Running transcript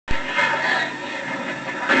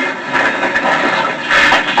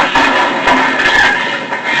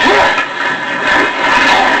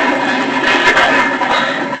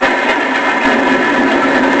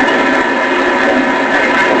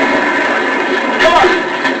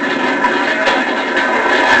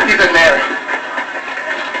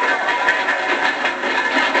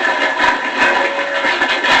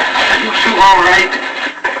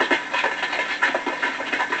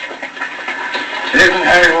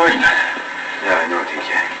Warden. Yeah, I know, TK.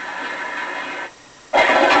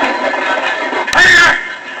 Here!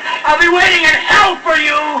 I'll be waiting in hell for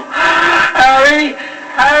you! Harry!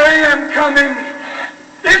 Harry, I'm coming!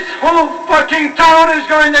 This whole fucking town is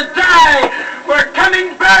going to die! We're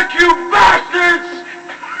coming back, you bastards!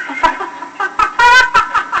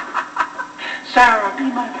 Sarah, be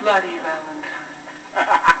my bloody Valentine.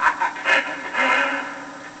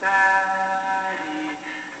 Daddy,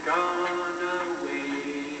 gone away.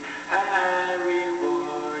 Harry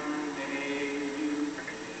Warden made you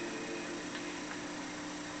pay.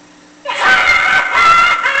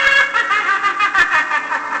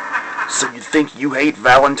 So you think you hate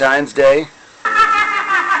Valentine's Day?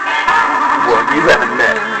 Well, you haven't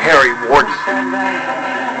met Harry Warden.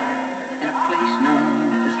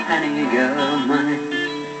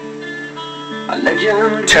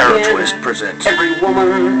 Terror Twist presents Every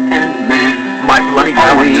woman and man, My Bloody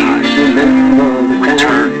Valentine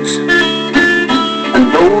returns.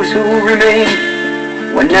 And those who remain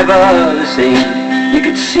were never the same. You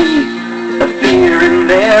could see the fear in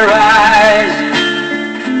their eyes.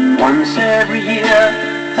 Once every year,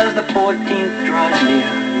 as the 14th draws near,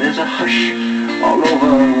 there's a hush all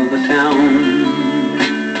over the town.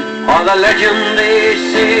 Or the legend they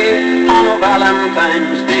say on a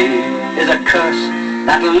Valentine's Day is a curse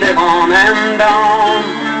that'll live on and on,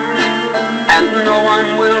 and no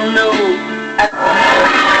one will know.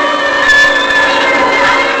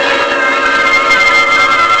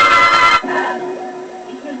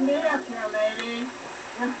 Excuse me up here, lady.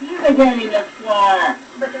 What's you getting this floor?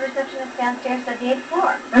 But the receptionist downstairs said the 8th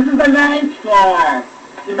floor. This is the 9th floor.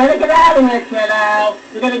 You better get out of here, kiddo.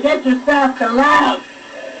 You're gonna get yourself to louse.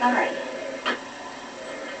 All right.